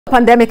The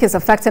pandemic is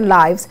affecting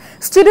lives.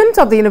 Students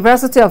of the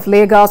University of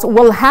Lagos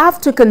will have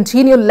to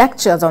continue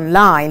lectures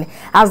online,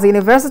 as the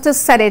university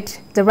said it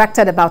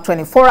directed about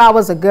 24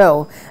 hours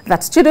ago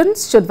that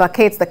students should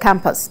vacate the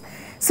campus.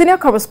 Senior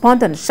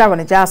correspondent Sharon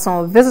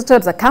Ijason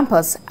visited the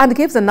campus and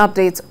gives an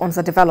update on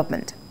the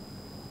development.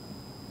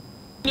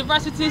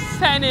 University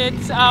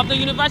Senate of the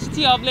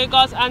University of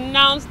Lagos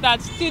announced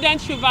that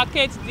students should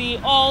vacate the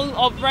hall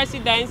of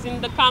residence in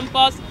the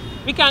campus.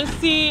 We can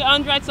see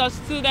hundreds of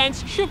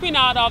students trooping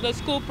out of the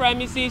school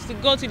premises to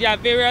go to their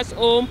various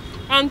homes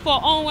and for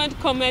onward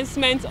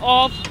commencement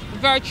of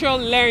virtual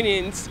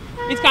learnings.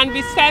 It can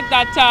be said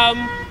that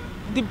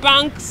the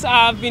banks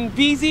have been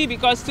busy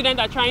because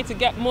students are trying to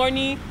get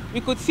money.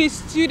 We could see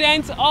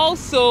students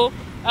also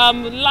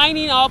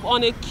lining up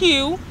on a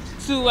queue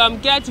to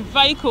get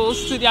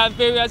vehicles to their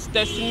various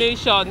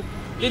destinations.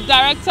 The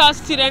Director of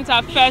Student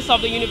Affairs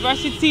of the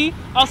university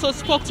also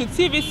spoke to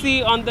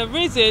TVC on the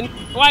reason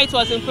why it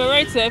was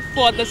imperative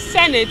for the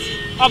Senate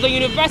of the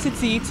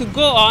university to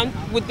go on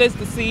with this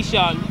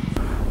decision.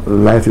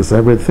 Life is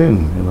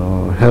everything,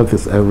 health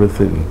is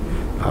everything.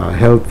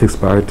 Health takes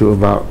priority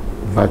over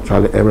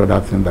virtually every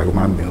other thing that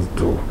human beings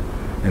do.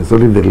 And it's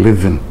only the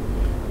living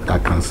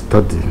that can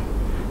study.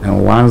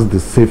 And once the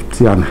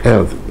safety and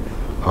health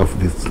of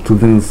the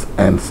students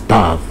and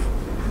staff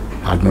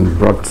had been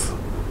brought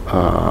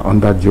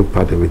under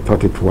jeopardy, we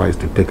thought it wise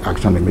to take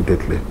action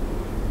immediately.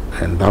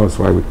 And that was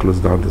why we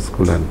closed down the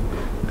school and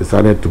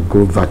decided to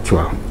go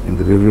virtual in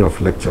the delivery of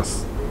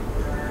lectures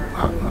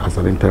as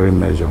an interim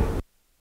measure.